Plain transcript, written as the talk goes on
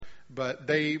but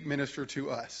they minister to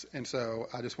us. And so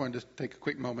I just wanted to take a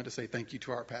quick moment to say thank you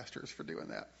to our pastors for doing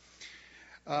that.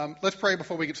 Let's pray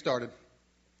before we get started.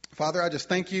 Father, I just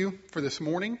thank you for this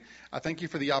morning. I thank you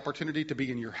for the opportunity to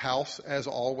be in your house as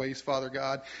always, Father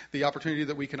God. The opportunity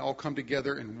that we can all come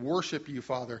together and worship you,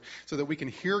 Father, so that we can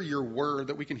hear your word,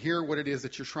 that we can hear what it is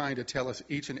that you're trying to tell us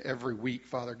each and every week,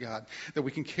 Father God, that we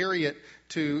can carry it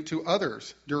to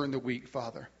others during the week,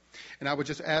 Father. And I would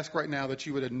just ask right now that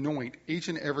you would anoint each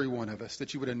and every one of us,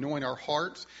 that you would anoint our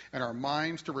hearts and our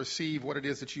minds to receive what it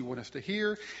is that you want us to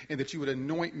hear, and that you would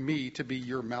anoint me to be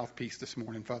your mouthpiece this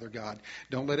morning, Father God.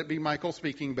 Don't let it be Michael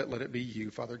speaking, but let it be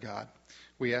you, Father God.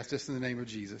 We ask this in the name of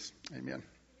Jesus. Amen.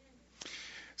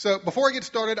 So before I get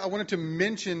started, I wanted to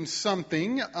mention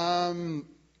something that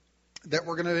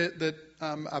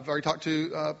I've already talked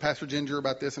to Pastor Ginger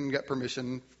about this and got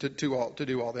permission to do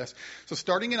all this. So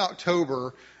starting in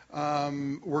October,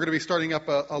 we're going to be starting up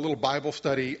a little Bible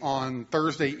study on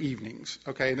Thursday evenings.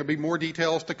 Okay, and there'll be more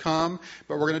details to come,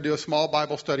 but we're going to do a small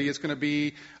Bible study. It's going to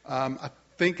be, I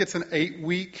think it's an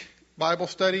 8-week Bible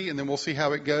study, and then we'll see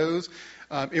how it goes.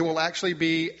 It will actually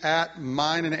be at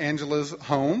mine and Angela's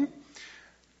home.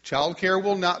 Childcare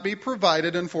will not be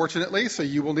provided, unfortunately, so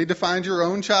you will need to find your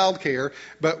own childcare.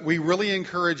 But we really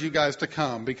encourage you guys to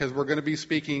come because we're going to be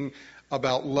speaking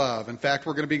about love. In fact,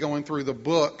 we're going to be going through the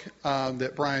book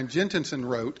that Brian Jenkinson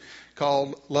wrote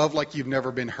called Love Like You've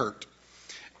Never Been Hurt.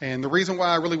 And the reason why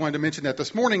I really wanted to mention that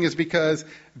this morning is because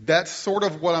that's sort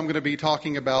of what I'm going to be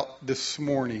talking about this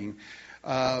morning.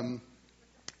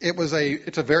 It's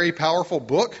a very powerful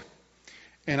book.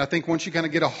 And I think once you kind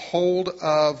of get a hold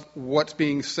of what's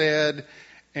being said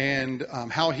and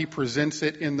how he presents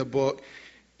it in the book,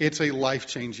 it's a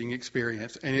life-changing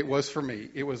experience. And it was for me.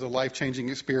 It was a life-changing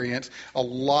experience. A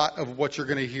lot of what you're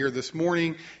going to hear this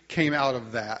morning came out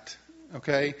of that.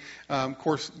 Okay? Of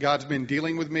course, God's been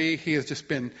dealing with me. He has just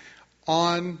been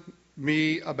on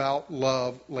me about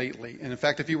love lately. And in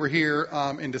fact, if you were here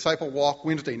in Disciple Walk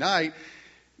Wednesday night,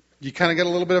 you kind of get a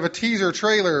little bit of a teaser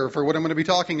trailer for what I'm going to be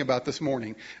talking about this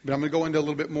morning. But I'm going to go into a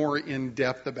little bit more in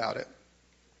depth about it.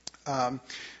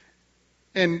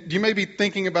 And you may be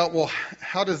thinking about, well,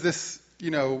 how does this,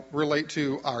 relate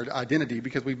to our identity?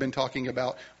 Because we've been talking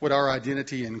about what our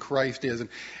identity in Christ is.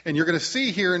 And you're going to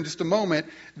see here in just a moment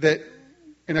that,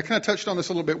 and I kind of touched on this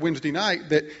a little bit Wednesday night,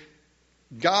 that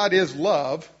God is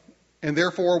love. And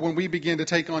therefore, when we begin to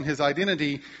take on his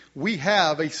identity, we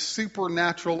have a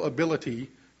supernatural ability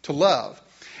to love.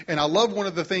 And I love one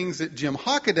of the things that Jim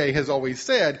Hockaday has always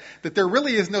said, that there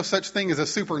really is no such thing as a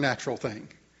supernatural thing.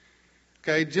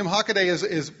 Okay, Jim Hockaday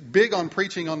is big on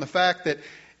preaching on the fact that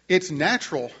it's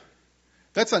natural.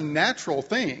 That's a natural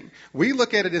thing. We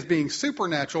look at it as being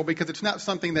supernatural because it's not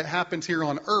something that happens here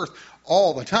on earth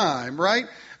all the time, right?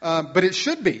 But it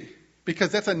should be, because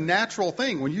that's a natural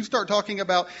thing. When you start talking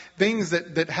about things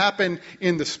that happen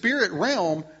in the spirit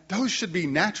realm, those should be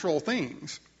natural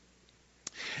things.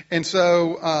 And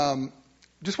so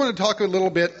just want to talk a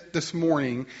little bit this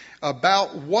morning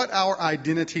about what our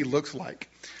identity looks like.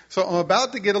 So I'm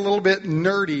about to get a little bit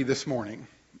nerdy this morning,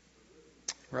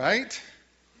 right?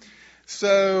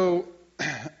 So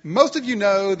most of you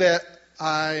know that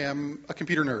I am a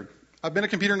computer nerd. I've been a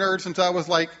computer nerd since I was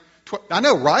like, I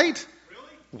know, right?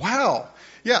 Really? Wow.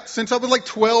 Yeah, since I was like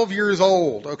 12 years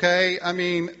old, okay? I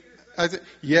mean,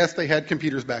 yes, they had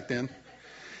computers back then.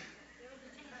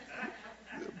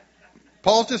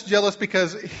 Paul's just jealous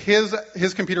because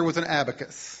his computer was an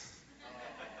abacus.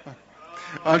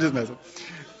 I'm just messing.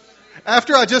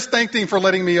 After I just thanked him for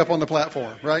letting me up on the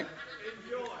platform, right?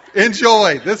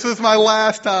 Enjoy. This is my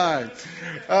last time.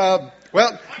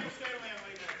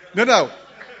 No.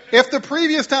 If the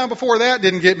previous time before that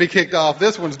didn't get me kicked off,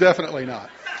 this one's definitely not.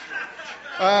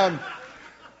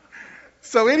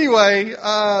 So anyway,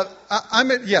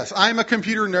 I'm a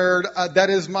computer nerd.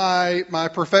 That is my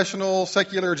professional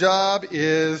secular job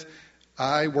is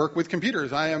I work with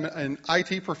computers. I am an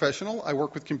IT professional. I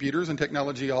work with computers and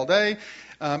technology all day.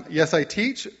 Yes, I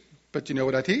teach, but you know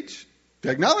what I teach?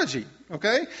 Technology,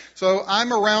 okay? So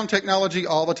I'm around technology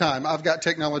all the time. I've got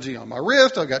technology on my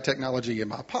wrist. I've got technology in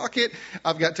my pocket.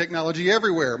 I've got technology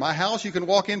everywhere. My house, you can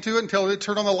walk into it and tell it to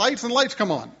turn on the lights and the lights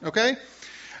come on, okay?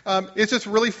 It's just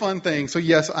a really fun thing. So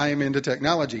yes, I am into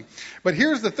technology. But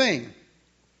here's the thing.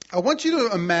 I want you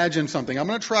to imagine something. I'm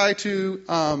going to try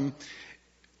to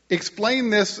explain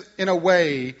this in a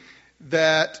way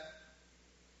that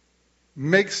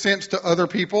makes sense to other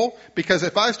people. Because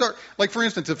if I start, like for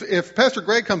instance, if Pastor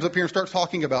Greg comes up here and starts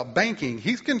talking about banking,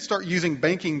 he can start using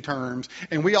banking terms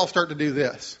and we all start to do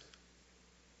this.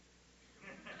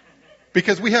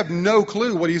 Because we have no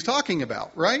clue what he's talking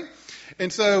about, right?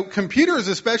 And so computers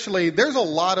especially, there's a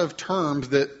lot of terms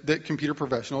that computer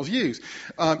professionals use.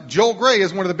 Joel Gray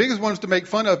is one of the biggest ones to make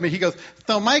fun of me. He goes,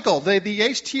 so Michael, the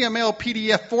HTML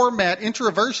PDF format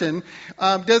introversion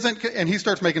doesn't, and he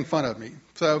starts making fun of me.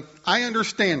 So I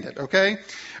understand it, okay?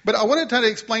 But I want to try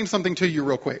to explain something to you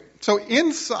real quick. So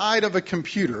inside of a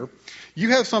computer,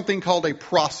 you have something called a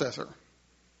processor.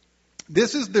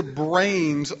 This is the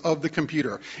brains of the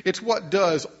computer. It's what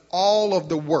does all of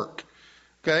the work.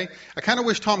 Okay? I kind of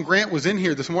wish Tom Grant was in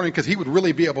here this morning because he would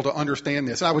really be able to understand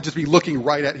this. And I would just be looking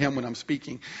right at him when I'm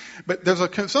speaking. But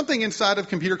there's something inside of a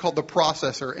computer called the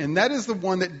processor, and that is the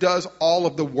one that does all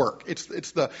of the work. It's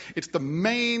the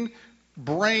main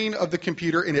brain of the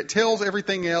computer, and it tells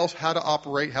everything else how to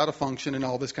operate, how to function, and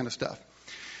all this kind of stuff.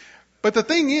 But the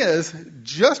thing is,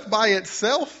 just by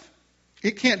itself,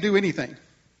 it can't do anything.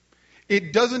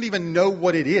 It doesn't even know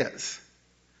what it is.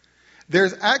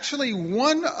 There's actually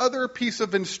one other piece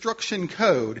of instruction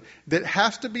code that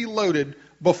has to be loaded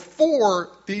before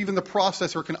even the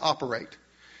processor can operate.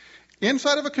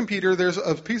 Inside of a computer, there's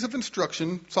a piece of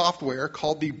instruction software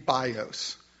called the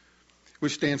BIOS,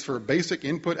 which stands for Basic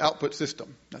Input-Output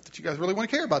System. Not that you guys really want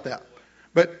to care about that.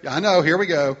 But I know, here we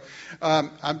go.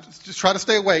 I'm just trying to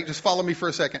stay awake. Just follow me for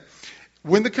a second.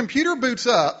 When the computer boots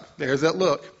up, there's that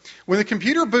look. When the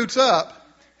computer boots up,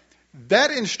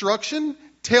 that instruction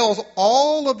tells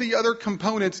all of the other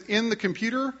components in the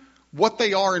computer what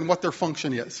they are and what their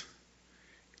function is.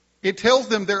 It tells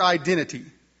them their identity.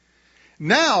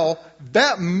 Now,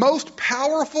 that most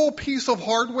powerful piece of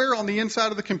hardware on the inside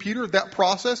of the computer, that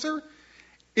processor,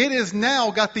 it has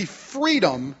now got the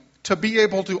freedom to be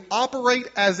able to operate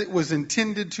as it was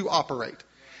intended to operate.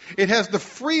 It has the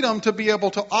freedom to be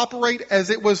able to operate as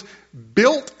it was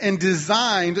built and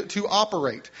designed to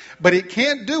operate. But it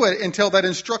can't do it until that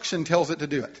instruction tells it to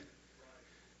do it.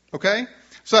 Okay?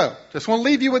 So, just want to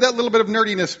leave you with that little bit of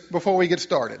nerdiness before we get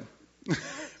started.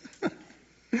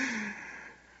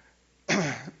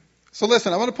 So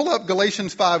listen, I want to pull up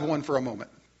Galatians 5:1 for a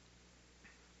moment.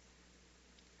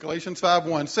 Galatians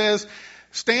 5:1 says,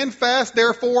 stand fast,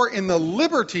 therefore, in the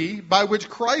liberty by which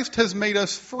Christ has made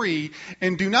us free,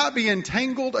 and do not be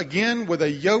entangled again with a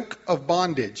yoke of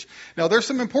bondage. Now, there's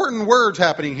some important words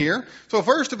happening here. So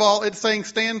first of all, it's saying,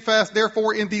 stand fast,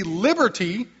 therefore, in the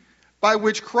liberty by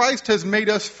which Christ has made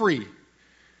us free.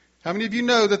 How many of you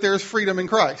know that there is freedom in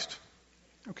Christ?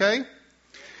 Okay?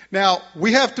 Now,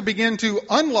 we have to begin to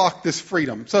unlock this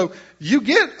freedom. So you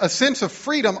get a sense of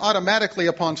freedom automatically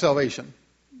upon salvation.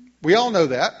 We all know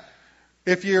that.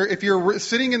 If you're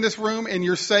sitting in this room and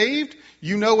you're saved,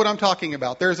 you know what I'm talking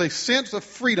about. There's a sense of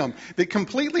freedom that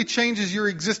completely changes your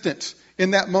existence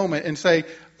in that moment and say,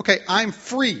 okay, I'm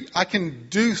free. I can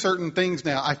do certain things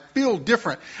now. I feel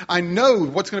different. I know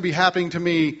what's going to be happening to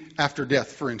me after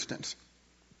death, for instance.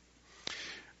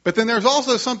 But then there's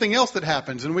also something else that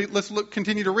happens, and let's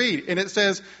continue to read. And it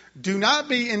says, do not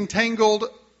be entangled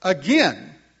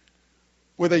again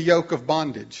with a yoke of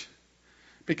bondage.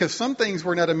 Because some things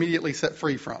we're not immediately set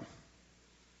free from.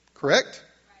 Correct?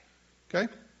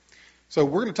 Okay? So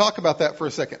we're going to talk about that for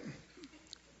a second.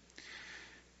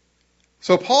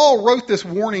 So Paul wrote this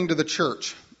warning to the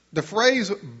church. The phrase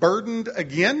burdened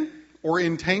again or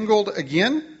entangled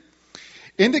again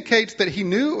indicates that he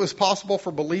knew it was possible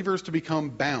for believers to become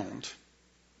bound.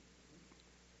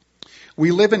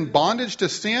 We live in bondage to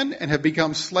sin and have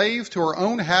become slaves to our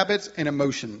own habits and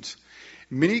emotions.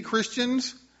 Many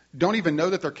Christians don't even know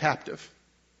that they're captive.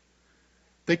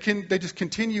 They just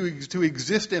continue to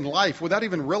exist in life without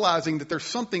even realizing that there's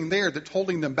something there that's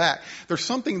holding them back. There's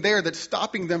something there that's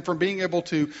stopping them from being able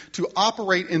to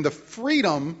operate in the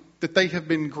freedom that they have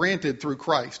been granted through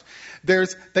Christ.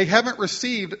 They haven't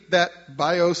received that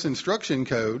BIOS instruction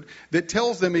code that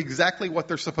tells them exactly what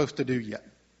they're supposed to do yet,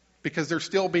 because they're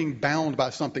still being bound by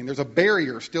something. There's a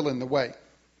barrier still in the way.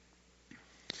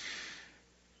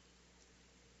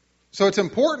 So it's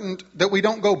important that we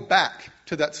don't go back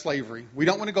to that slavery. We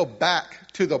don't want to go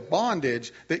back to the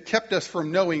bondage that kept us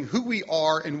from knowing who we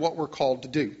are and what we're called to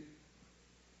do.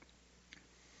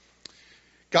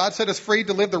 God set us free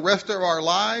to live the rest of our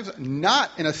lives,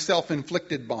 not in a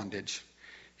self-inflicted bondage.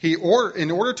 In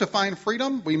order to find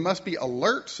freedom, we must be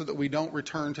alert so that we don't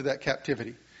return to that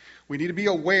captivity. We need to be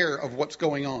aware of what's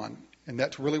going on, and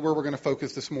that's really where we're going to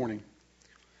focus this morning.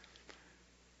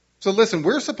 So listen,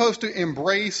 we're supposed to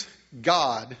embrace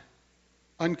God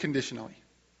unconditionally.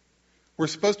 We're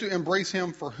supposed to embrace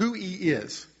him for who he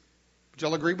is. Would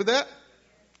y'all agree with that?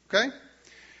 Okay?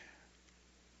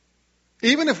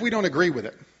 Even if we don't agree with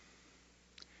it.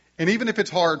 And even if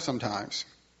it's hard sometimes.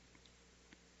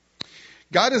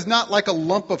 God is not like a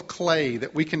lump of clay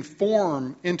that we can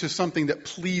form into something that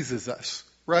pleases us,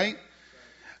 right?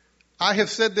 I have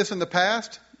said this in the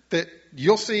past, that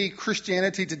you'll see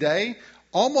Christianity today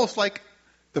almost like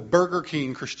the Burger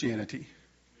King Christianity.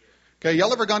 Okay,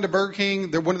 y'all ever gone to Burger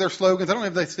King? One of their slogans, I don't know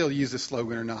if they still use this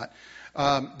slogan or not,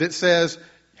 that says,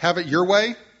 have it your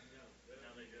way.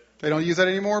 They don't use that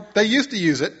anymore? They used to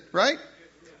use it, right?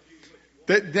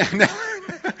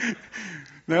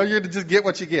 No, you're to just get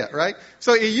what you get, right?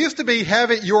 So it used to be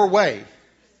have it your way.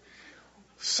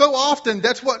 So often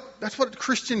that's what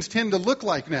Christians tend to look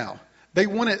like now. They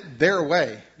want it their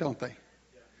way, don't they?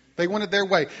 They want it their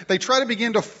way. They try to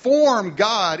begin to form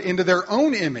God into their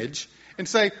own image and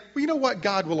say, well, you know what?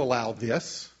 God will allow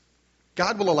this.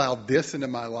 God will allow this into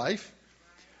my life.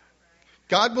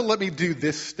 God will let me do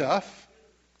this stuff.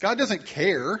 God doesn't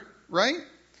care, right?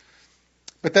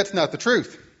 But that's not the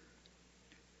truth.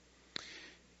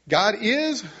 God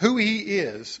is who He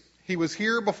is. He was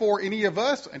here before any of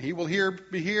us, and He will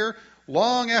be here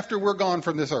long after we're gone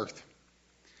from this earth.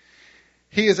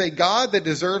 He is a God that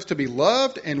deserves to be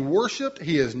loved and worshiped.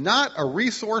 He is not a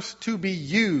resource to be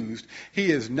used.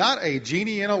 He is not a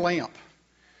genie in a lamp.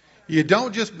 You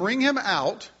don't just bring Him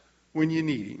out when you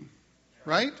need Him,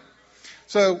 right?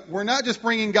 So we're not just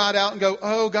bringing God out and go,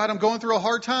 oh, God, I'm going through a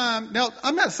hard time. Now,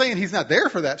 I'm not saying He's not there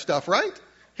for that stuff, right?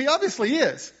 He obviously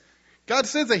is. God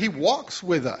says that He walks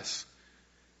with us.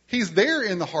 He's there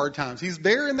in the hard times. He's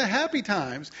there in the happy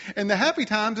times. And the happy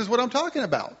times is what I'm talking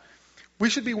about. We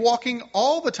should be walking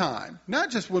all the time, not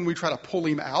just when we try to pull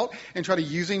Him out and try to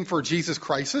use Him for Jesus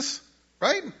crisis,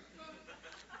 right?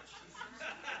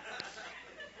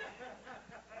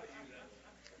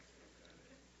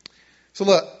 So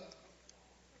look,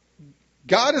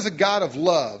 God is a God of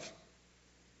love,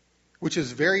 which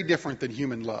is very different than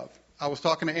human love. I was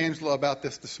talking to Angela about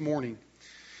this morning.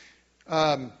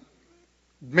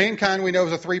 Mankind, we know,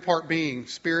 is a three-part being: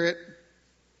 spirit,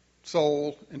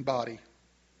 soul, and body.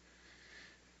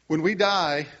 When we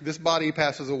die, this body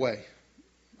passes away.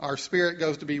 Our spirit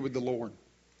goes to be with the Lord.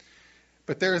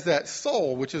 But there's that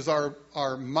soul, which is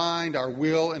our mind, our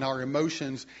will, and our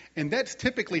emotions, and that's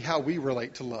typically how we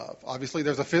relate to love. Obviously,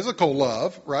 there's a physical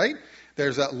love, right?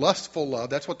 There's that lustful love.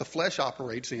 That's what the flesh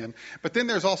operates in. But then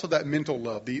there's also that mental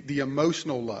love, the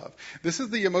emotional love. This is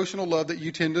the emotional love that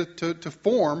you tend to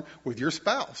form with your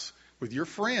spouse, with your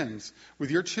friends,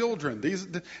 with your children.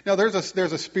 Now, there's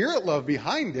a spirit love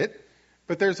behind it,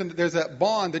 but there's that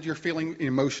bond that you're feeling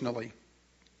emotionally.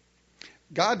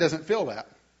 God doesn't feel that.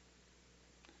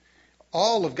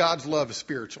 All of God's love is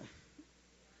spiritual.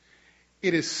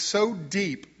 It is so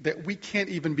deep that we can't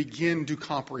even begin to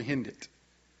comprehend it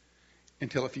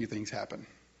until a few things happen.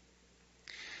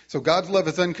 So God's love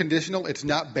is unconditional. It's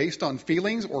not based on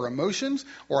feelings or emotions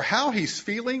or how He's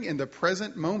feeling in the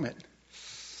present moment.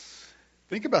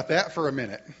 Think about that for a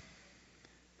minute.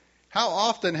 How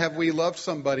often have we loved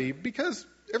somebody because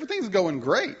everything's going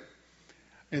great,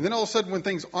 and then all of a sudden when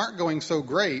things aren't going so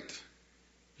great,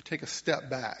 you take a step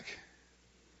back?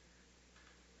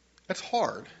 That's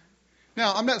hard.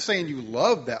 Now, I'm not saying you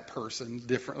love that person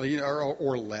differently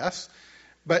or less,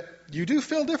 but you do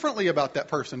feel differently about that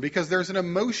person because there's an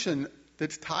emotion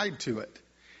that's tied to it.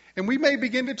 And we may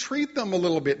begin to treat them a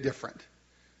little bit different.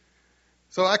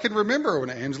 So I can remember when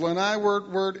Angela and I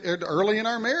were early in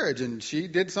our marriage, and she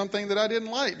did something that I didn't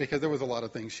like because there was a lot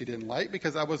of things she didn't like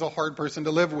because I was a hard person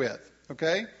to live with,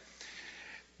 okay?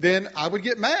 Then I would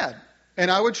get mad,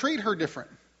 and I would treat her different.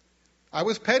 I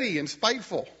was petty and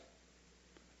spiteful.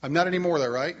 I'm not anymore, though,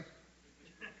 right?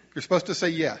 You're supposed to say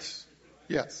yes.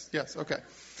 Yes, okay.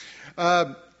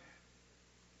 But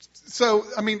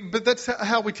that's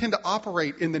how we tend to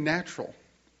operate in the natural.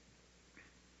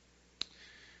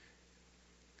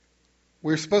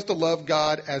 We're supposed to love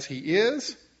God as He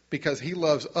is because He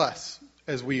loves us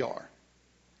as we are.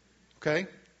 Okay?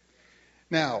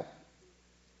 Now,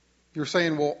 you're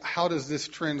saying, well, how does this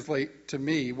translate to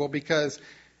me? Well, because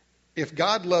if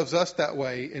God loves us that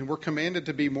way and we're commanded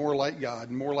to be more like God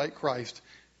and more like Christ,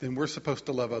 then we're supposed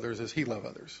to love others as He loves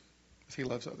others. As He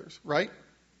loves others, right?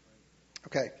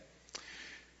 Okay.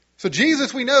 So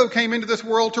Jesus, we know, came into this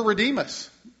world to redeem us,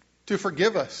 to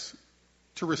forgive us,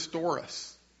 to restore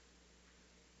us.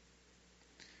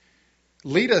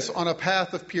 Lead us on a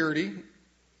path of purity.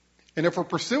 And if we're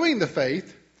pursuing the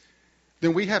faith,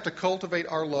 then we have to cultivate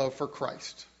our love for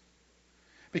Christ.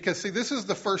 Because, see, this is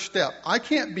the first step. I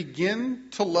can't begin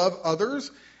to love others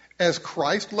as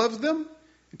Christ loves them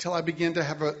until I begin to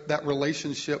have that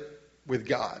relationship with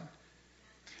God.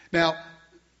 Now,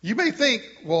 you may think,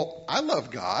 well, I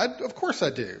love God. Of course I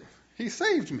do. He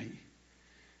saved me.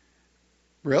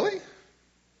 Really?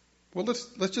 Well,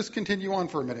 let's just continue on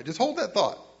for a minute. Just hold that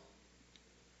thought.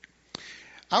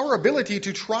 Our ability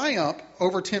to triumph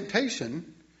over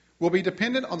temptation will be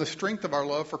dependent on the strength of our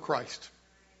love for Christ.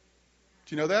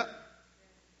 Do you know that?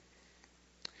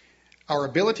 Our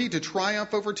ability to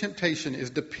triumph over temptation is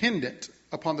dependent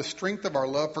upon the strength of our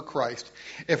love for Christ.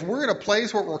 If we're in a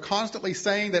place where we're constantly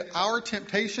saying that our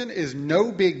temptation is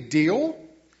no big deal,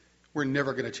 we're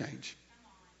never going to change.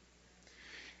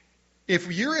 If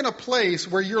you're in a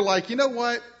place where you're like, you know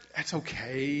what, that's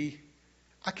okay.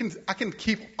 I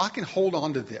can hold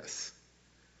on to this.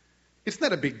 It's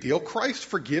not a big deal. Christ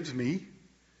forgives me.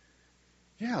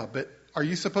 Yeah, but are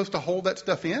you supposed to hold that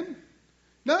stuff in?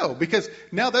 No, because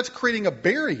now that's creating a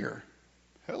barrier.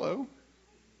 Hello.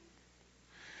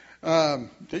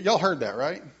 Y'all heard that,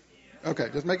 right? Okay,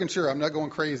 just making sure I'm not going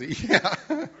crazy. Yeah.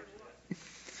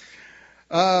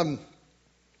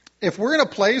 If we're in a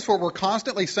place where we're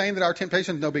constantly saying that our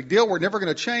temptation is no big deal, we're never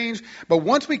going to change. But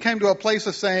once we came to a place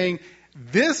of saying,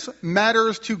 this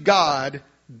matters to God,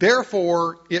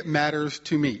 therefore it matters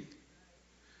to me,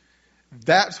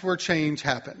 that's where change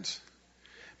happens.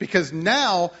 Because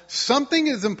now something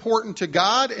is important to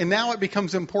God, and now it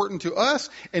becomes important to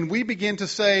us, and we begin to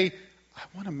say, I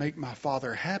want to make my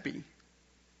Father happy.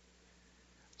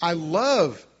 I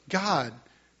love God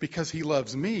because He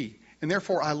loves me, and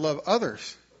therefore I love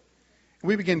others.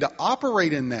 We begin to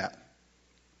operate in that.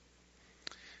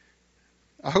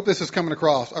 I hope this is coming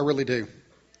across. I really do.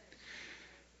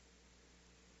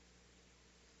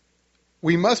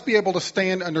 We must be able to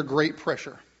stand under great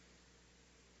pressure.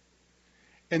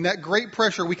 And that great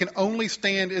pressure, we can only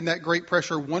stand in that great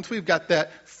pressure once we've got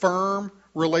that firm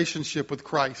relationship with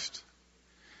Christ.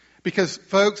 Because,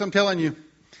 folks, I'm telling you,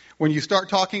 when you start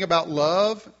talking about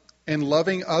love and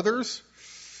loving others,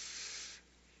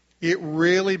 it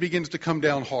really begins to come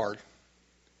down hard.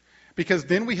 Because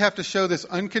then we have to show this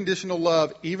unconditional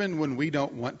love even when we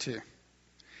don't want to.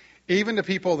 Even to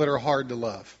people that are hard to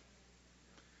love.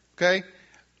 Okay?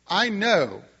 I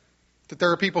know that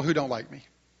there are people who don't like me.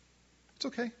 It's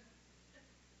okay.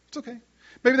 It's okay.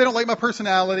 Maybe they don't like my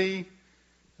personality.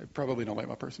 They probably don't like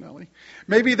my personality.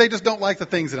 Maybe they just don't like the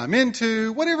things that I'm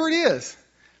into. Whatever it is.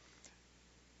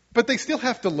 But they still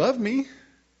have to love me.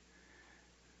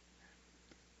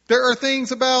 There are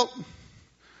things about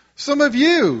some of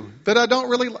you that I don't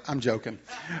really... I'm joking.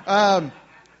 But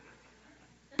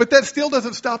that still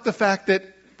doesn't stop the fact that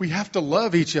we have to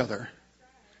love each other.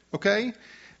 Okay?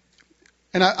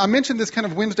 And I mentioned this kind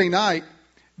of Wednesday night.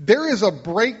 There is a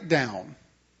breakdown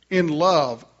in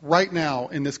love right now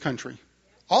in this country,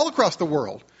 all across the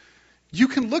world. You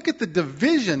can look at the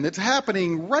division that's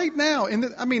happening right now,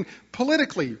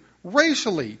 politically,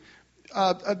 racially,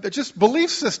 just belief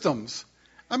systems.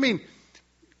 Vaxxers,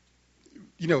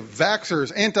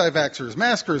 anti-vaxxers,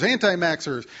 maskers,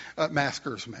 anti-maskers,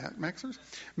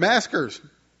 maskers,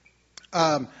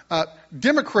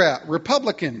 Democrat,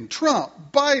 Republican, Trump,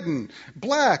 Biden,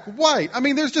 black, white.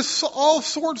 There's just all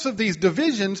sorts of these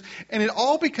divisions, and it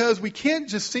all because we can't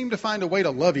just seem to find a way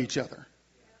to love each other.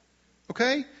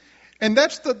 Okay? And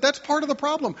that's part of the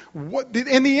problem.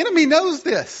 And the enemy knows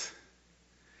this.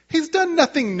 He's done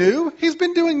nothing new. He's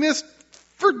been doing this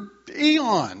for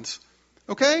eons.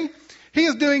 Okay? He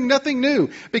is doing nothing new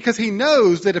because he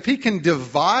knows that if he can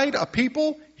divide a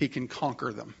people, he can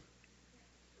conquer them.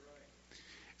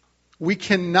 We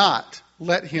cannot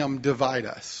let him divide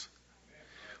us.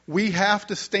 We have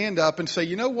to stand up and say,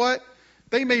 you know what?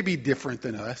 They may be different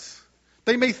than us.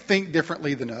 They may think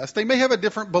differently than us. They may have a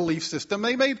different belief system.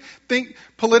 They may think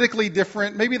politically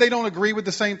different. Maybe they don't agree with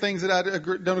the same things that I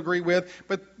don't agree with,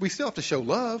 but we still have to show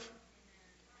love.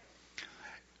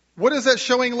 What does that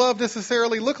showing love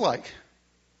necessarily look like?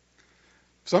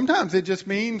 Sometimes it just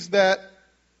means that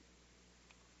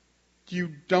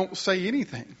you don't say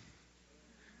anything.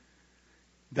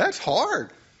 That's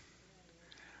hard.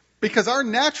 Because our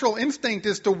natural instinct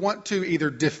is to want to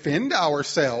either defend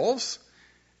ourselves,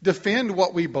 defend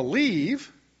what we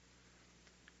believe,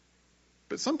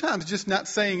 but sometimes just not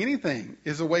saying anything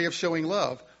is a way of showing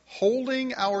love.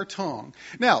 Holding our tongue.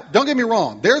 Now, don't get me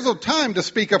wrong. There's a time to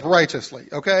speak up righteously,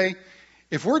 okay?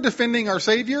 If we're defending our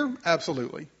Savior,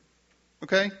 absolutely.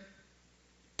 Okay?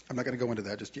 I'm not going to go into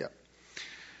that just yet.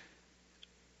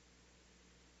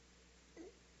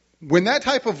 When that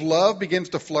type of love begins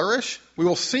to flourish, we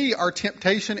will see our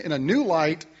temptation in a new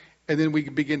light, and then we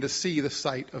begin to see the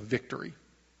sight of victory.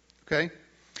 Okay?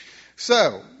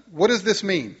 So, what does this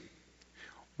mean?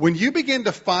 When you begin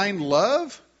to find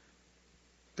love,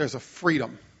 there's a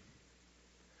freedom.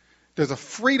 There's a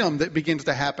freedom that begins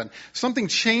to happen. Something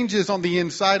changes on the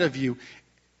inside of you,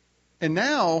 and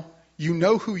now you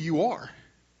know who you are.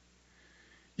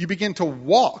 you begin to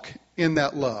walk in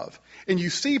that love. And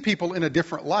you see people in a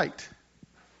different light.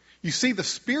 You see the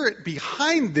Spirit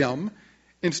behind them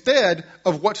instead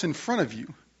of what's in front of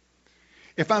you.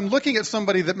 If I'm looking at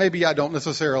somebody that maybe I don't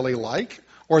necessarily like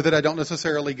or that I don't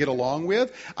necessarily get along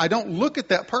with, I don't look at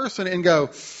that person and go,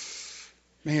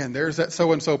 man, there's that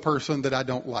so-and-so person that I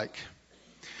don't like.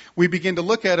 We begin to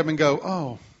look at them and go,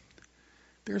 oh,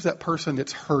 there's that person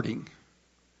that's hurting.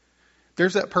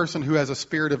 There's that person who has a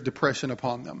spirit of depression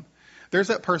upon them. There's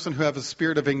that person who has a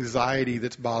spirit of anxiety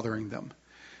that's bothering them.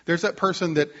 There's that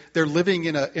person that they're living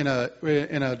in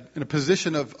a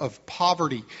position of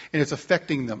poverty, and it's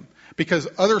affecting them because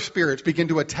other spirits begin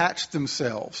to attach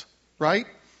themselves, right?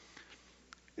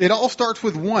 It all starts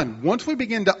with one. Once we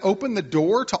begin to open the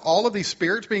door to all of these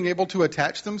spirits being able to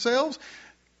attach themselves,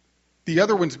 the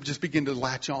other ones just begin to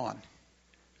latch on,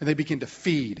 and they begin to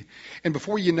feed. And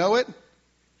before you know it,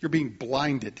 you're being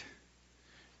blinded.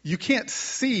 You can't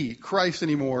see Christ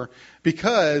anymore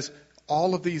because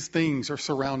all of these things are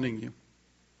surrounding you.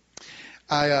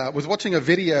 I was watching a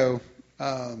video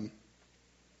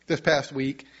this past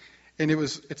week, and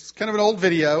it's kind of an old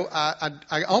video.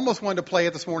 I almost wanted to play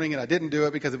it this morning, and I didn't do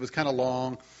it because it was kind of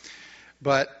long.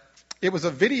 But it was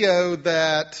a video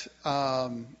that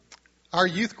our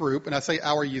youth group, and I say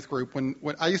our youth group,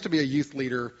 when I used to be a youth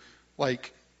leader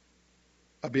like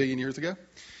a billion years ago,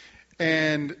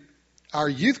 and our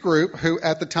youth group, who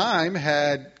at the time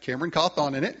had Cameron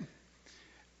Cawthon in it,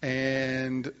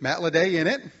 and Matt Leday in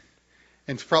it,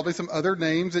 and probably some other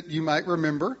names that you might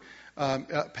remember.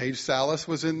 Paige Salas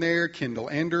was in there. Kendall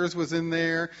Anders was in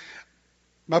there.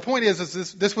 My point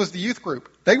is this was the youth group.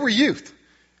 They were youth.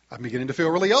 I'm beginning to feel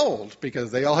really old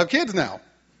because they all have kids now.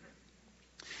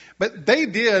 But they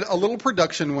did a little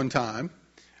production one time.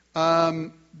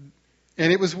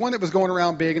 And it was one that was going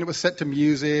around big, and it was set to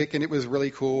music, and it was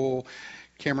really cool.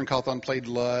 Cameron Cawthon played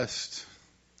Lust.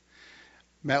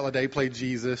 Matt Leday played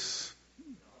Jesus.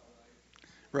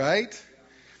 Right?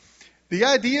 The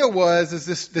idea was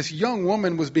this young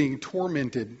woman was being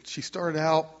tormented. She started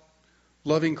out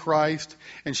loving Christ,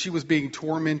 and she was being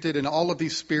tormented, and all of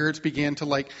these spirits began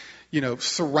to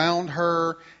surround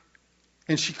her,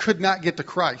 and she could not get to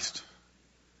Christ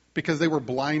because they were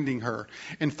blinding her.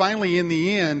 And finally, in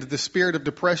the end, the spirit of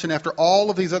depression, after all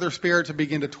of these other spirits had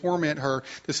begun to torment her,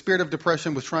 the spirit of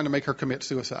depression was trying to make her commit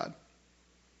suicide.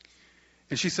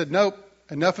 And she said, nope,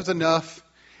 enough is enough.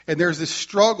 And there's this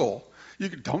struggle.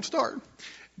 Don't start.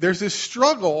 There's this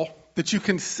struggle that you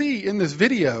can see in this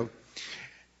video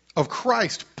of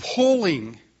Christ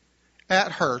pulling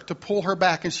at her to pull her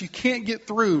back. And she can't get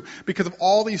through because of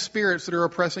all these spirits that are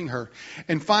oppressing her.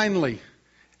 And finally,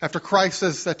 after Christ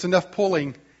says, that's enough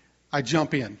pulling, I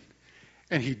jump in.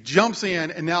 And he jumps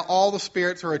in, and now all the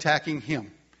spirits are attacking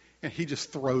him. And he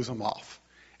just throws them off.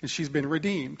 And she's been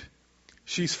redeemed.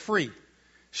 She's free.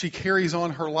 She carries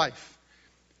on her life.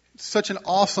 It's such an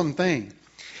awesome thing.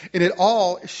 And it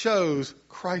all shows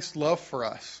Christ's love for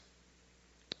us.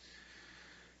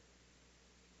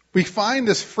 We find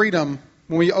this freedom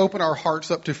when we open our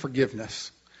hearts up to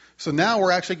forgiveness. So now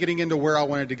we're actually getting into where I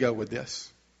wanted to go with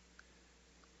this.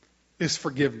 Is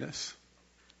forgiveness.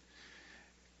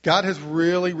 God has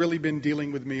really, really been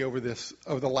dealing with me over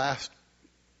the last,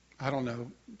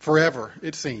 forever,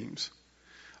 it seems.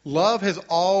 Love has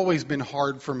always been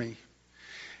hard for me.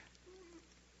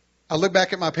 I look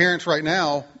back at my parents right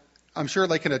now, I'm sure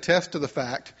they can attest to the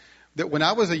fact that when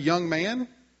I was a young man,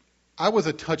 I was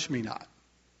a touch-me-not.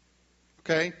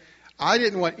 Okay? I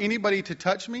didn't want anybody to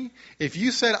touch me. If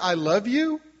you said, I love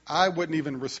you, I wouldn't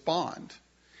even respond.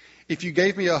 If you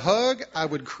gave me a hug, I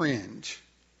would cringe.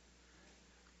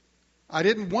 I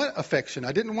didn't want affection.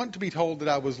 I didn't want to be told that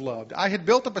I was loved. I had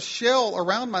built up a shell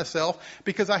around myself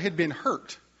because I had been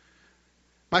hurt.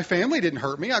 My family didn't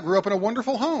hurt me. I grew up in a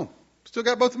wonderful home. Still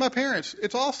got both of my parents.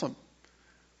 It's awesome.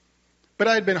 But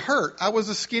I had been hurt. I was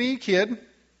a skinny kid,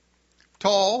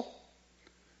 tall.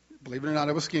 Believe it or not,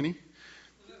 I was skinny.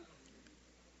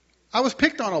 I was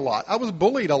picked on a lot. I was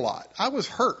bullied a lot. I was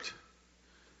hurt.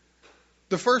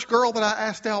 The first girl that I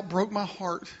asked out broke my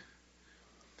heart.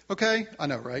 Okay? I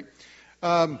know, right?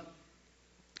 But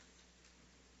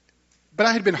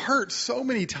I had been hurt so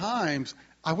many times,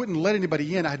 I wouldn't let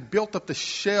anybody in. I had built up the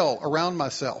shell around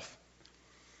myself.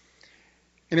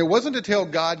 And it wasn't until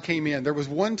God came in. There was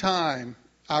one time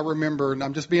I remember, and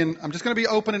I'm just going to be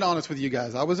open and honest with you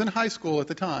guys. I was in high school at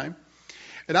the time,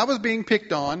 and I was being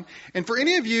picked on. And for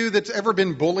any of you that's ever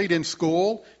been bullied in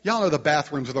school, y'all know the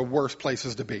bathrooms are the worst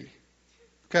places to be.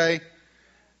 Okay?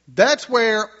 That's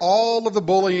where all of the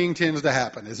bullying tends to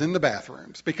happen, is in the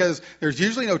bathrooms, because there's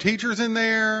usually no teachers in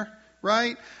there,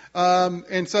 right?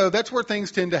 And so that's where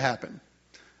things tend to happen.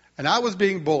 and I was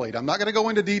being bullied. I'm not going to go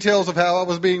into details of how I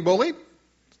was being bullied.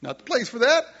 It's not the place for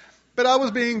that, but I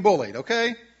was being bullied,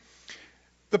 okay?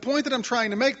 The point that I'm trying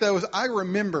to make, though, is I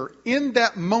remember in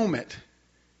that moment,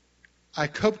 I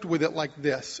coped with it like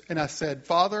this, and I said,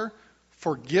 Father,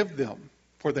 forgive them,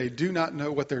 for they do not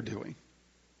know what they're doing.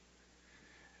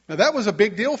 Now, that was a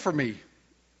big deal for me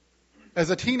as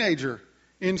a teenager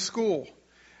in school,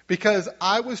 because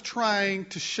I was trying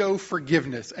to show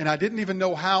forgiveness, and I didn't even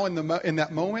know how in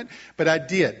that moment, but I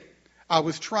did. I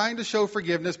was trying to show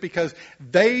forgiveness because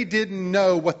they didn't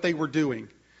know what they were doing.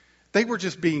 They were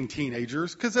just being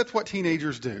teenagers, because that's what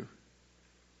teenagers do.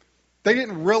 They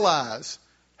didn't realize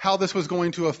how this was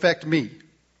going to affect me.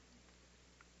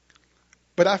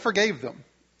 But I forgave them.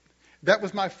 That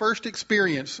was my first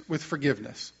experience with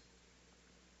forgiveness.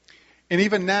 And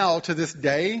even now, to this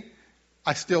day,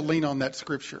 I still lean on that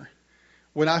scripture.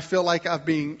 When I feel like I'm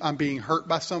being hurt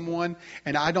by someone,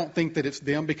 and I don't think that it's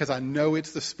them because I know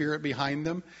it's the Spirit behind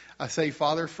them, I say,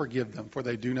 Father, forgive them, for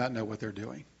they do not know what they're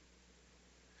doing.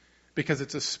 Because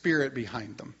it's a spirit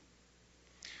behind them.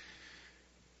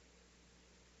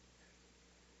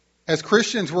 As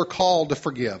Christians, we're called to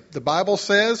forgive. The Bible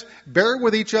says, bear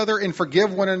with each other and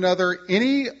forgive one another.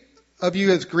 Any of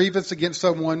you has grievance against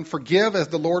someone, forgive as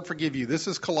the Lord forgive you. This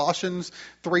is Colossians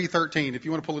 3:13. If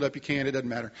you want to pull it up, you can. It doesn't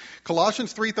matter.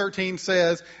 Colossians 3:13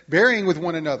 says, bearing with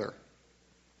one another.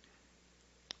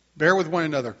 Bear with one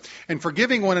another and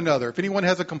forgiving one another. If anyone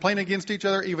has a complaint against each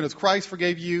other, even as Christ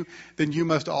forgave you, then you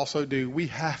must also do. We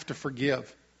have to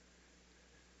forgive.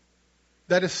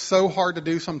 That is so hard to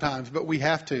do sometimes, but we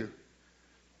have to.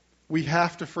 We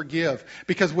have to forgive.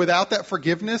 Because without that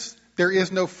forgiveness, there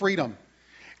is no freedom.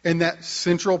 And that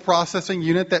central processing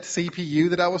unit, that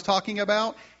CPU that I was talking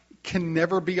about, can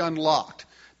never be unlocked.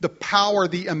 The power,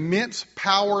 the immense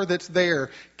power that's there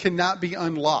cannot be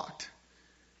unlocked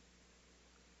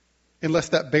unless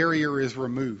that barrier is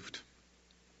removed.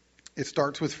 It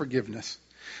starts with forgiveness.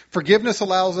 Forgiveness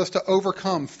allows us to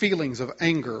overcome feelings of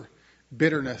anger,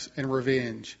 bitterness, and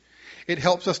revenge. It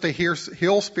helps us to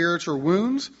heal spiritual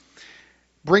wounds,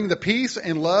 bring the peace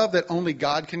and love that only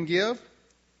God can give.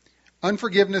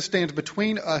 Unforgiveness stands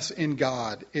between us and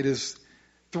God. It is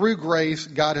through grace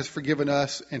God has forgiven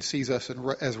us and sees us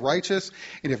as righteous.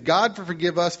 And if God can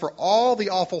forgive us for all the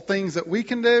awful things that we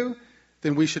can do,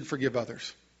 then we should forgive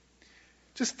others.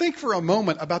 Just think for a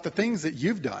moment about the things that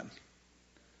you've done.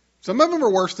 Some of them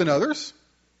are worse than others,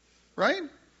 right?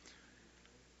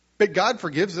 But God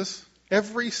forgives us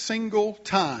every single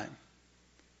time.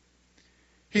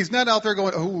 He's not out there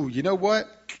going, oh, you know what?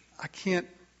 I can't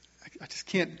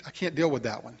deal with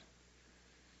that one.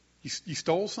 You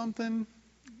stole something?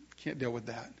 Can't deal with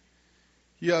that.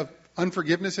 You have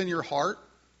unforgiveness in your heart,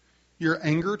 your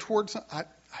anger towards, I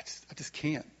just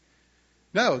can't.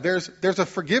 No, there's a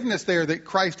forgiveness there that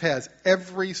Christ has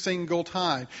every single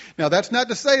time. Now, that's not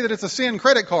to say that it's a sin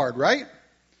credit card, right?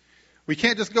 We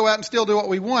can't just go out and still do what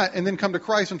we want and then come to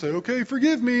Christ and say, okay,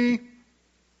 forgive me.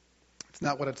 It's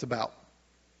not what it's about.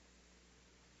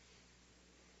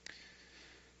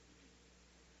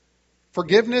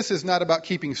 Forgiveness is not about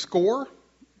keeping score.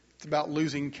 It's about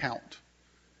losing count.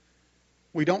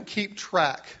 We don't keep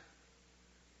track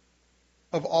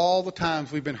of all the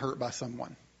times we've been hurt by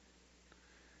someone.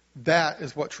 That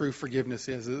is what true forgiveness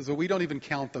is that we don't even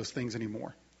count those things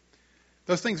anymore.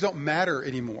 Those things don't matter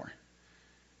anymore.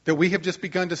 That we have just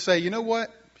begun to say, you know what?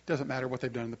 It doesn't matter what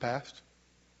they've done in the past.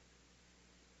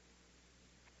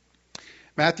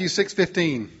 Matthew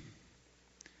 6:15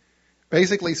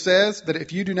 basically says that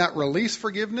if you do not release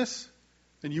forgiveness,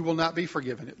 then you will not be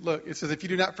forgiven. Look, it says, if you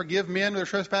do not forgive men their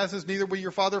trespasses, neither will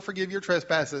your Father forgive your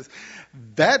trespasses.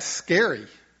 That's scary.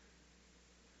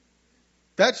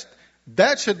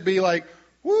 That should be like,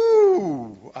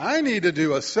 woo, I need to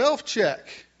do a self-check.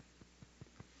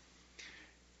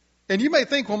 And you may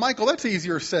think, well, Michael, that's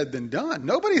easier said than done.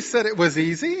 Nobody said it was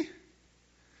easy.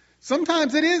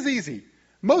 Sometimes it is easy.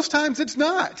 Most times it's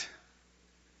not.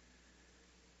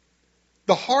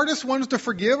 The hardest ones to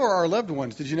forgive are our loved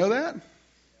ones. Did you know that?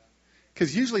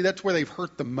 Because usually that's where they've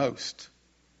hurt the most.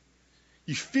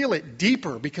 You feel it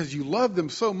deeper because you love them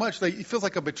so much. It feels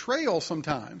like a betrayal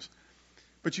sometimes.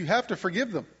 But you have to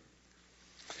forgive them.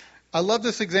 I love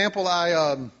this example.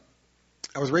 I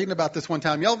was reading about this one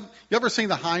time. You ever seen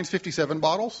the Heinz 57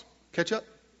 bottles? Ketchup?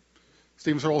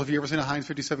 Stephen Searle, have you ever seen a Heinz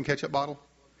 57 ketchup bottle?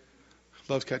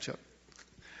 Loves ketchup.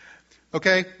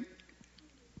 Okay.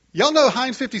 Y'all know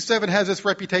Heinz 57 has this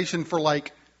reputation for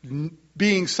like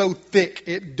being so thick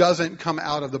it doesn't come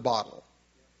out of the bottle.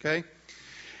 Okay.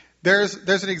 There's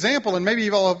an example, and maybe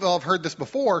you've all have heard this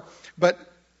before, but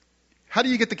How do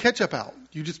you get the ketchup out?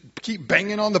 You just keep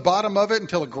banging on the bottom of it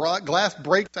until a glass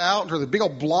breaks out or the big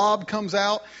old blob comes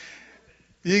out.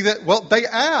 Well, they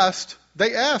asked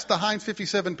the Heinz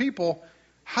 57 people,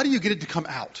 how do you get it to come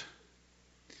out?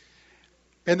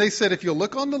 And they said, if you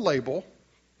look on the label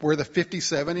where the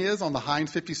 57 is on the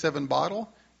Heinz 57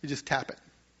 bottle, you just tap it.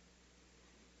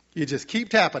 You just keep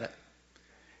tapping it.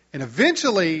 And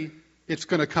eventually, it's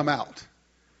going to come out.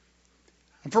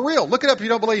 And for real, look it up if you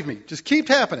don't believe me. Just keep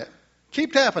tapping it.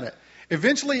 Keep tapping it.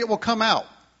 Eventually, it will come out.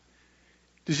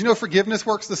 Did you know forgiveness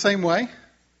works the same way?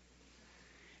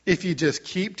 If you just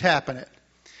keep tapping it.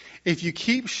 If you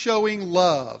keep showing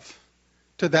love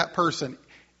to that person,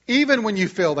 even when you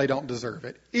feel they don't deserve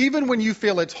it, even when you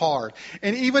feel it's hard,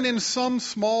 and even in some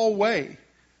small way,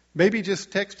 maybe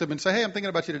just text them and say, hey, I'm thinking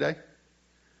about you today.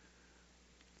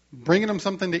 Bringing them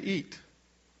something to eat.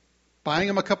 Buying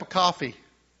them a cup of coffee.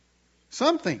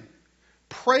 Something.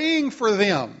 Praying for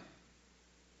them.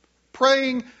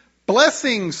 Praying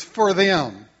blessings for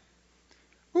them.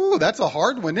 Ooh, that's a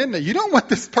hard one, isn't it? You don't want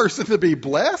this person to be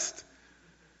blessed.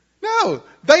 No,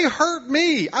 they hurt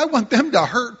me. I want them to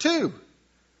hurt too.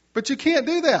 But you can't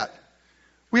do that.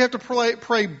 We have to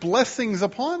pray blessings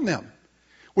upon them.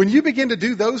 When you begin to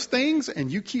do those things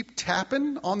and you keep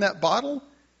tapping on that bottle,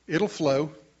 it'll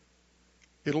flow.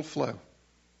 It'll flow.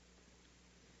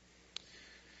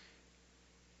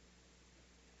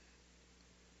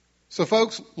 So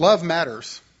folks, love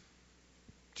matters.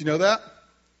 Do you know that?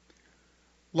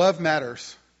 Love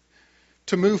matters.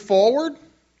 To move forward,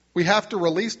 we have to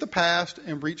release the past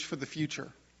and reach for the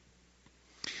future.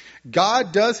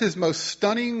 God does his most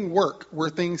stunning work where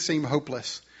things seem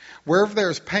hopeless. Wherever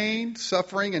there's pain,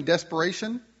 suffering, and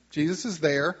desperation, Jesus is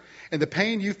there. And the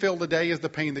pain you feel today is the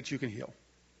pain that you can heal.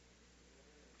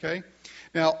 Okay?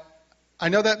 Now, I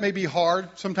know that may be hard.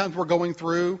 Sometimes we're going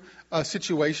through a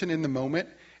situation in the moment,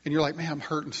 and you're like, man, I'm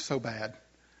hurting so bad.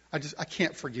 I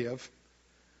can't forgive.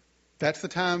 That's the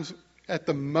times at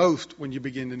the most when you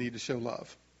begin to need to show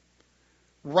love.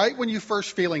 Right when you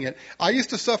first feeling it. I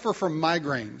used to suffer from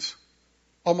migraines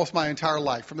almost my entire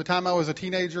life. From the time I was a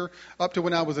teenager up to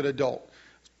when I was an adult.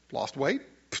 Lost weight,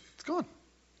 it's gone.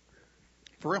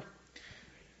 For real.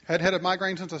 Had a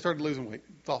migraine since I started losing weight.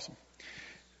 It's awesome.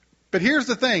 But here's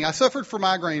the thing. I suffered from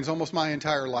migraines almost my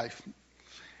entire life.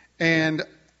 And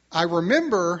I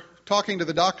remember talking to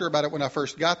the doctor about it when I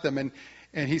first got them. And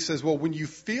he says, well, when you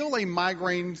feel a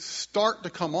migraine start to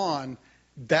come on,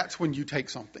 that's when you take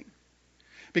something.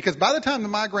 Because by the time the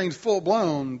migraine's full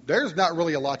blown, there's not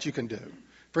really a lot you can do.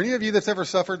 For any of you that's ever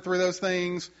suffered through those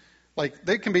things, like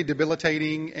they can be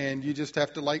debilitating and you just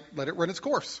have to let it run its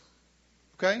course.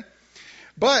 Okay?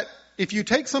 But if you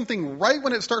take something right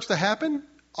when it starts to happen,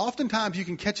 oftentimes you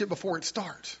can catch it before it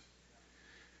starts.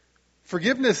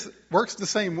 Forgiveness works the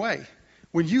same way.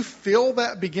 When you feel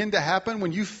that begin to happen,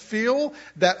 when you feel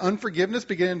that unforgiveness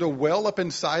begin to well up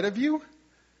inside of you,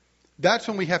 that's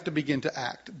when we have to begin to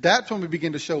act. That's when we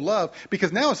begin to show love,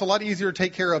 because now it's a lot easier to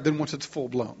take care of than once it's full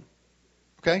blown.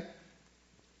 Okay?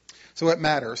 So it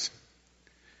matters.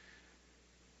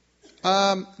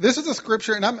 This is a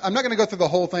scripture, and I'm not going to go through the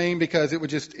whole thing because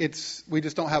we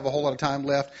just don't have a whole lot of time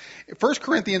left. 1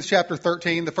 Corinthians chapter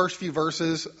 13, the first few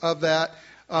verses of that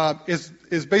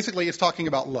is basically it's talking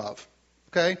about love.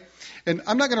 Okay? And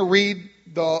I'm not going to read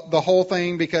the whole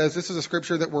thing because this is a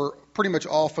scripture that we're pretty much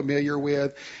all familiar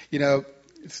with. You know,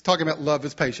 it's talking about love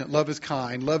is patient, love is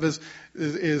kind, love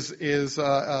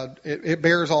it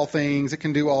bears all things, it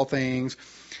can do all things.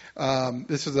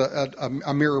 This is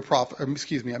a mirror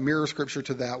scripture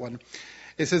to that one.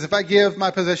 It says, if I give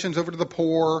my possessions over to the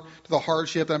poor, to the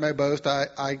hardship that I may boast,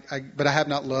 but I have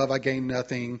not love, I gain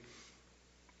nothing.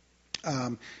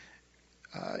 Love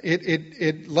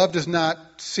does not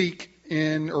seek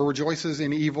in or rejoices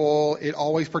in evil. It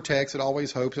always protects. It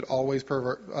always hopes. It always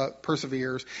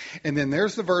perseveres. And then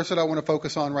there's the verse that I want to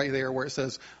focus on right there where it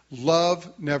says,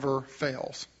 love never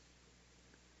fails.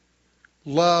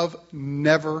 Love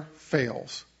never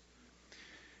fails.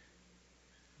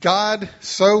 God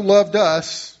so loved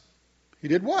us, he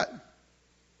did what?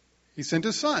 He sent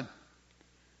his son.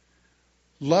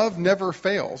 Love never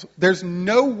fails. There's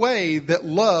no way that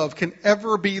love can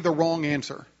ever be the wrong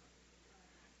answer.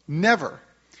 Never.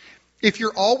 If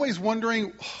you're always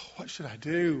wondering, what should I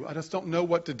do? I just don't know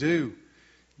what to do.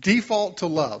 Default to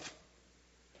love.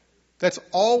 That's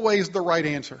always the right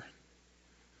answer.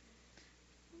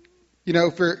 You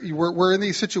know, we're in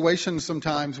these situations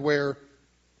sometimes where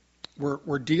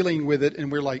we're dealing with it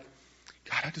and we're like,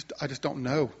 God, I just don't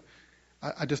know.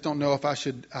 I just don't know if I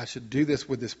should do this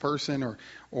with this person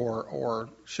or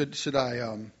should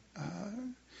I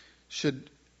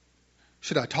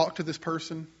talk to this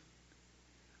person?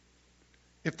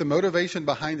 If the motivation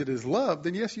behind it is love,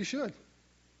 then yes, you should.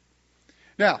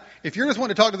 Now, if you're just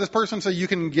wanting to talk to this person so you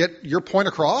can get your point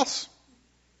across,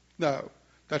 no,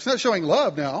 that's not showing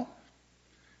love now.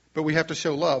 But we have to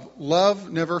show love.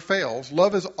 Love never fails.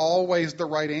 Love is always the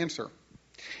right answer.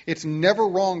 It's never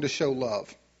wrong to show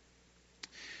love.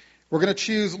 We're going to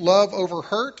choose love over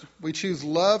hurt. We choose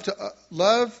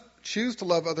choose to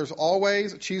love others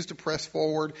always, choose to press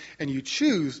forward, and you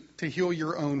choose to heal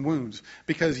your own wounds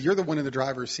because you're the one in the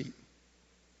driver's seat.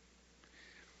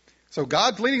 So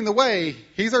God's leading the way.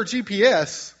 He's our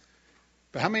GPS.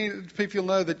 But how many people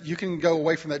know that you can go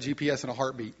away from that GPS in a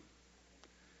heartbeat?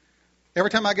 Every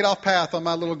time I get off path on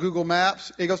my little Google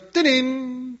Maps, it goes,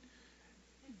 ding,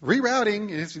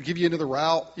 rerouting. It's to give you another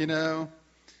route,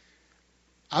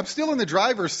 I'm still in the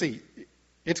driver's seat.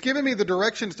 It's giving me the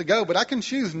directions to go, but I can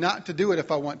choose not to do it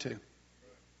if I want to.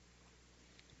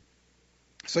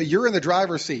 So you're in the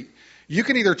driver's seat. You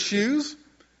can either choose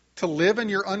to live in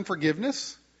your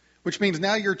unforgiveness, which means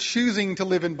now you're choosing to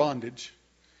live in bondage.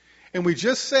 And we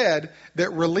just said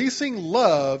that releasing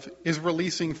love is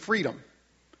releasing freedom.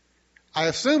 I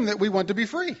assume that we want to be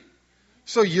free.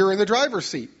 So you're in the driver's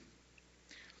seat.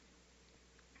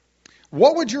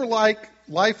 What would your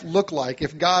life look like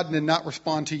if God did not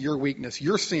respond to your weakness,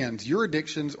 your sins, your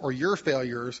addictions, or your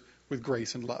failures with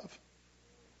grace and love?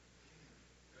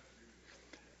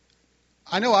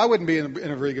 I know I wouldn't be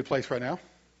in a very good place right now.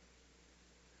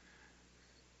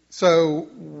 So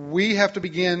we have to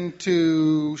begin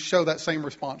to show that same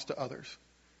response to others.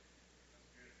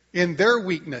 In their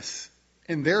weakness,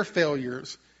 in their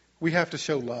failures, we have to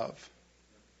show love.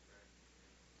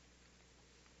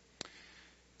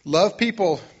 Love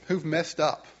people who've messed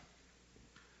up.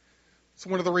 It's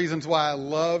one of the reasons why I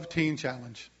love Teen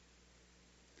Challenge.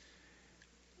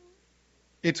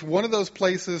 It's one of those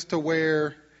places to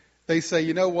where they say,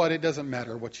 you know what, it doesn't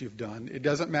matter what you've done. It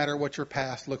doesn't matter what your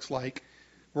past looks like.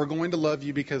 We're going to love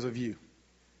you because of you.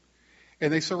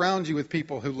 And they surround you with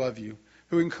people who love you,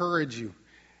 who encourage you,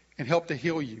 and help to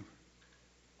heal you.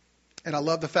 And I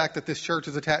love the fact that this church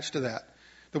is attached to that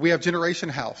we have Generation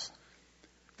House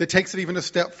that takes it even a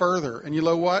step further. And you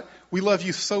know what? We love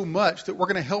you so much that we're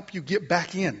going to help you get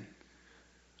back in.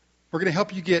 We're going to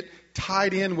help you get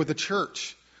tied in with the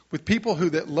church, with people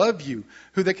that love you,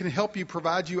 that can help you,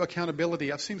 provide you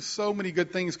accountability. I've seen so many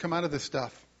good things come out of this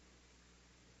stuff.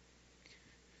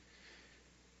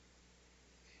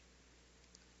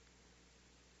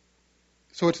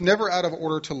 So it's never out of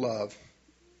order to love.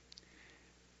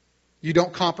 You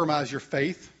don't compromise your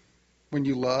faith when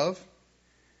you love.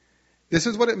 This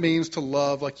is what it means to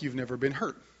love like you've never been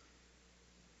hurt.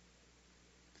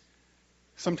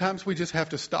 Sometimes we just have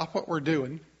to stop what we're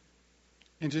doing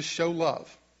and just show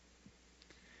love.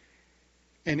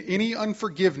 And any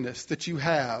unforgiveness that you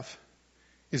have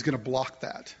is going to block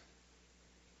that.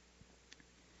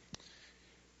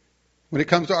 When it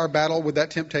comes to our battle with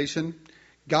that temptation,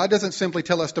 God doesn't simply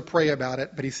tell us to pray about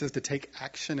it, but he says to take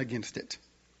action against it.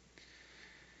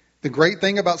 The great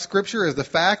thing about Scripture is the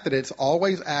fact that it's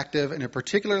always active, and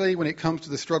particularly when it comes to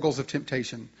the struggles of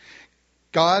temptation.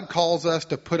 God calls us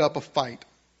to put up a fight.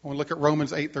 I want to look at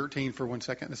Romans 8:13 for 1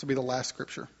 second. This will be the last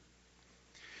scripture.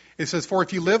 It says, "For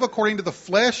if you live according to the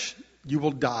flesh, you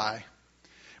will die.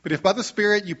 But if by the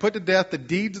Spirit you put to death the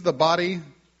deeds of the body,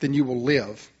 then you will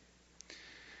live."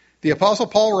 The Apostle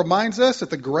Paul reminds us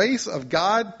that the grace of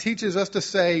God teaches us to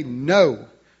say no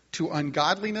to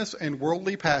ungodliness and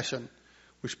worldly passion,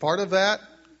 which part of that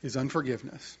is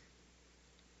unforgiveness.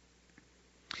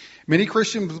 Many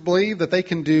Christians believe that they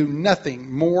can do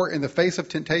nothing more in the face of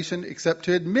temptation except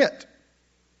to admit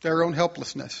their own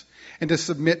helplessness and to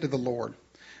submit to the Lord.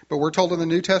 But we're told in the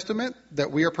New Testament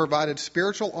that we are provided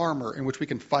spiritual armor in which we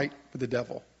can fight with the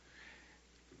devil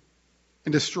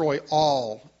and destroy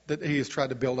all that he has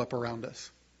tried to build up around us.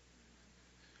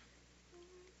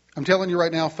 I'm telling you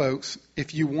right now, folks,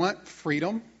 if you want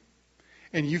freedom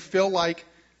and you feel like,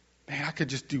 man, I could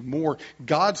just do more.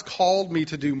 God's called me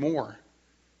to do more.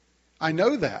 I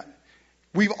know that.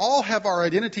 We all have our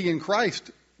identity in Christ,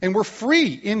 and we're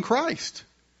free in Christ.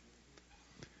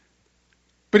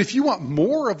 But if you want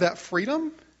more of that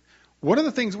freedom, one of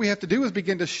the things we have to do is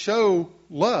begin to show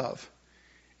love.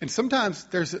 And sometimes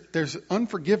there's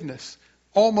unforgiveness.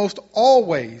 Almost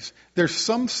always there's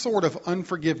some sort of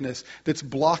unforgiveness that's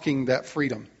blocking that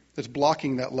freedom, that's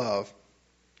blocking that love.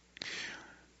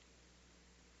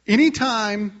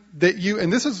 Anytime that you,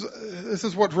 and this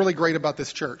is what's really great about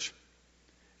this church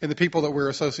and the people that we're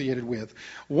associated with.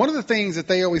 One of the things that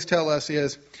they always tell us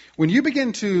is when you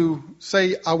begin to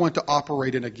say, I want to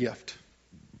operate in a gift,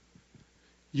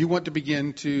 you want to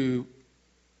begin to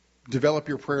develop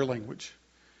your prayer language.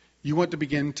 You want to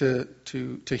begin to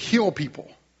heal people,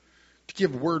 to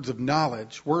give words of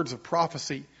knowledge, words of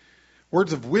prophecy,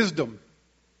 words of wisdom.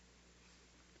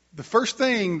 The first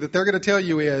thing that they're going to tell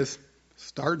you is,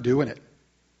 start doing it.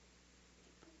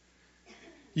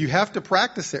 You have to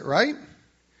practice it, right?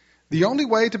 The only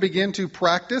way to begin to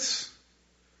practice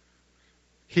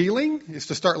healing is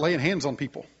to start laying hands on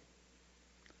people.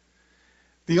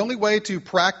 The only way to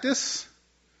practice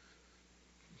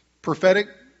prophetic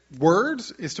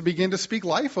words is to begin to speak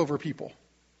life over people.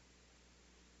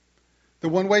 The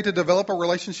one way to develop a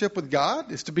relationship with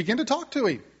God is to begin to talk to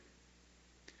Him.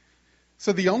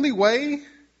 So the only way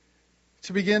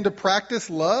to begin to practice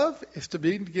love is to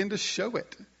begin to show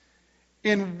it.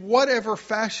 In whatever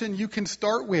fashion you can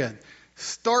start with.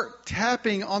 Start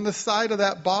tapping on the side of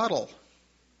that bottle.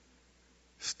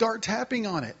 Start tapping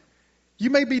on it.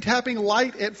 You may be tapping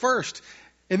light at first,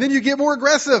 and then you get more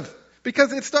aggressive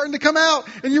because it's starting to come out,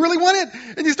 and you really want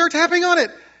it, and you start tapping on it.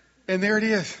 And there it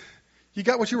is. You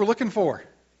got what you were looking for.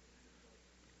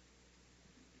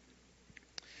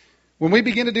 When we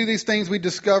begin to do these things, we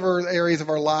discover areas of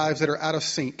our lives that are out of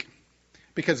sync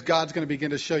because God's going to begin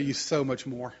to show you so much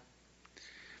more.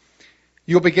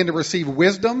 You'll begin to receive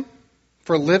wisdom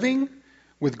for living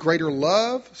with greater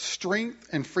love, strength,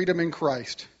 and freedom in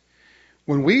Christ.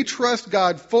 When we trust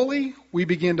God fully, we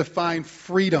begin to find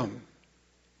freedom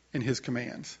in His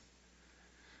commands.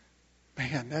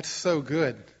 Man, that's so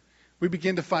good. We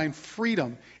begin to find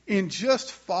freedom in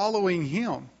just following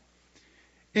Him,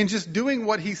 in just doing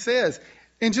what He says,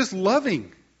 in just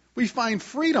loving. We find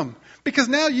freedom because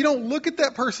now you don't look at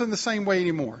that person the same way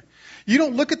anymore. You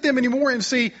don't look at them anymore and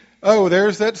see, oh,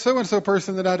 there's that so-and-so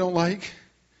person that I don't like.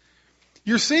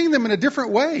 You're seeing them in a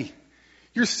different way.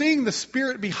 You're seeing the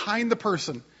spirit behind the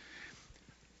person.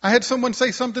 I had someone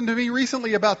say something to me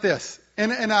recently about this,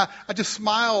 and I just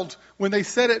smiled when they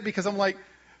said it because I'm like,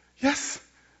 yes,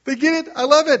 they get it. I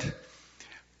love it.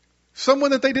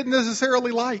 Someone that they didn't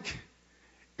necessarily like.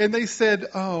 And they said,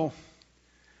 oh,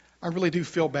 I really do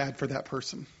feel bad for that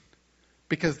person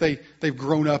because they've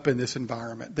grown up in this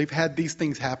environment. They've had these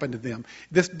things happen to them.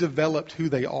 This developed who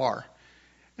they are.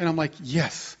 And I'm like,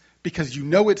 yes, because you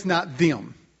know it's not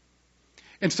them.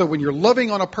 And so when you're loving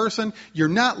on a person, you're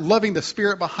not loving the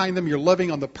spirit behind them. You're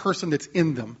loving on the person that's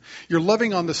in them. You're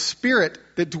loving on the spirit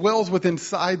that dwells within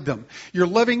inside them. You're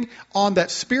loving on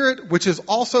that spirit, which is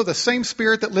also the same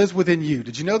spirit that lives within you.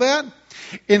 Did you know that?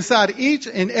 Inside each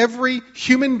and every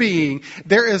human being,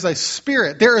 there is a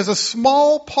spirit. There is a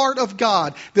small part of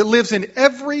God that lives in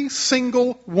every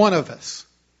single one of us.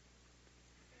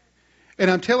 And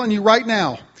I'm telling you right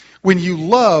now, when you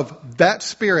love that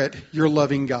spirit, you're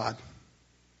loving God.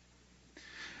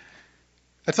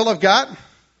 That's all I've got.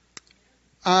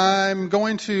 I'm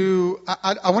going to,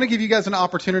 I want to give you guys an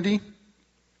opportunity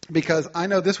because I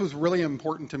know this was really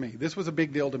important to me. This was a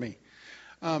big deal to me.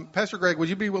 Pastor Greg, would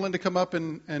you be willing to come up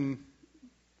and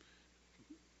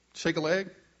shake a leg?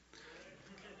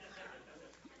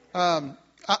 I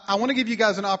want to give you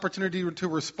guys an opportunity to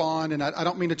respond, and I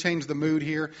don't mean to change the mood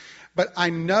here, but I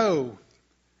know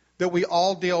that we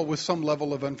all deal with some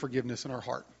level of unforgiveness in our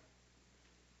heart.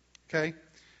 Okay?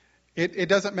 It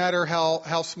doesn't matter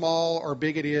how small or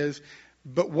big it is,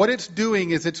 but what it's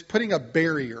doing is it's putting a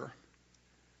barrier.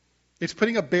 It's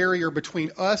putting a barrier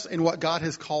between us and what God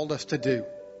has called us to do.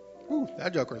 Ooh,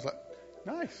 that joker is like,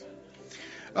 nice.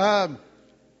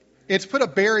 It's put a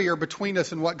barrier between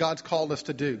us and what God's called us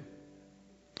to do.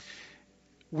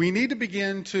 We need to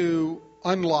begin to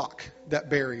unlock that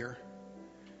barrier.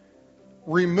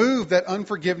 Remove that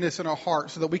unforgiveness in our heart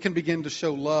so that we can begin to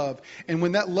show love. And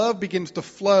when that love begins to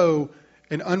flow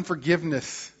and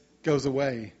unforgiveness goes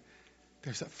away,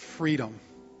 there's a freedom.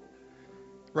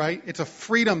 Right? It's a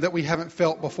freedom that we haven't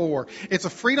felt before. It's a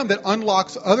freedom that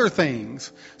unlocks other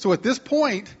things. So at this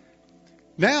point,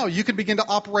 now you can begin to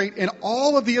operate in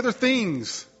all of the other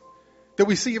things that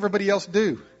we see everybody else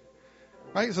do.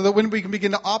 Right? So that when we can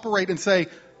begin to operate and say,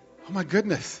 oh my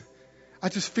goodness, I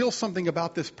just feel something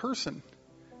about this person.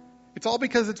 It's all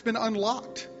because it's been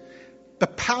unlocked. The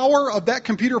power of that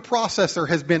computer processor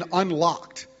has been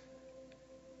unlocked.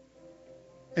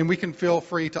 And we can feel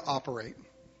free to operate.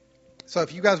 So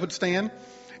if you guys would stand.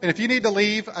 And if you need to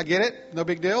leave, I get it. No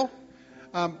big deal.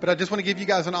 But I just want to give you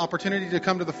guys an opportunity to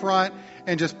come to the front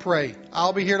and just pray.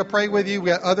 I'll be here to pray with you. We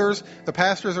got others. The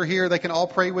pastors are here. They can all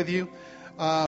pray with you.